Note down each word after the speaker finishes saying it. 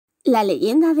La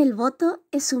leyenda del boto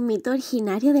es un mito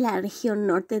originario de la región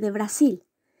norte de Brasil.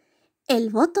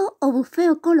 El boto o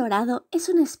bufeo colorado es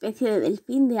una especie de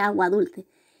delfín de agua dulce,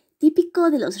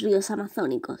 típico de los ríos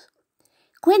amazónicos.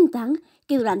 Cuentan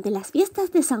que durante las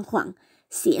fiestas de San Juan,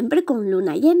 siempre con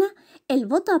luna llena, el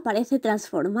boto aparece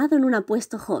transformado en un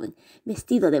apuesto joven,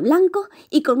 vestido de blanco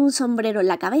y con un sombrero en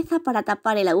la cabeza para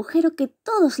tapar el agujero que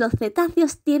todos los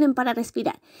cetáceos tienen para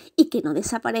respirar y que no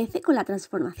desaparece con la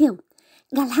transformación.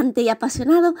 Galante y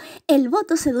apasionado, el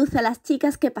boto seduce a las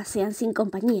chicas que pasean sin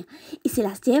compañía y se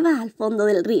las lleva al fondo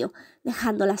del río,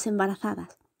 dejándolas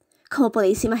embarazadas. Como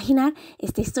podéis imaginar,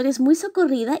 esta historia es muy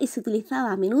socorrida y se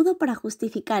utilizaba a menudo para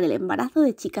justificar el embarazo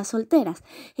de chicas solteras,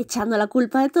 echando la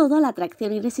culpa de todo a la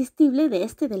atracción irresistible de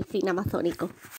este delfín amazónico.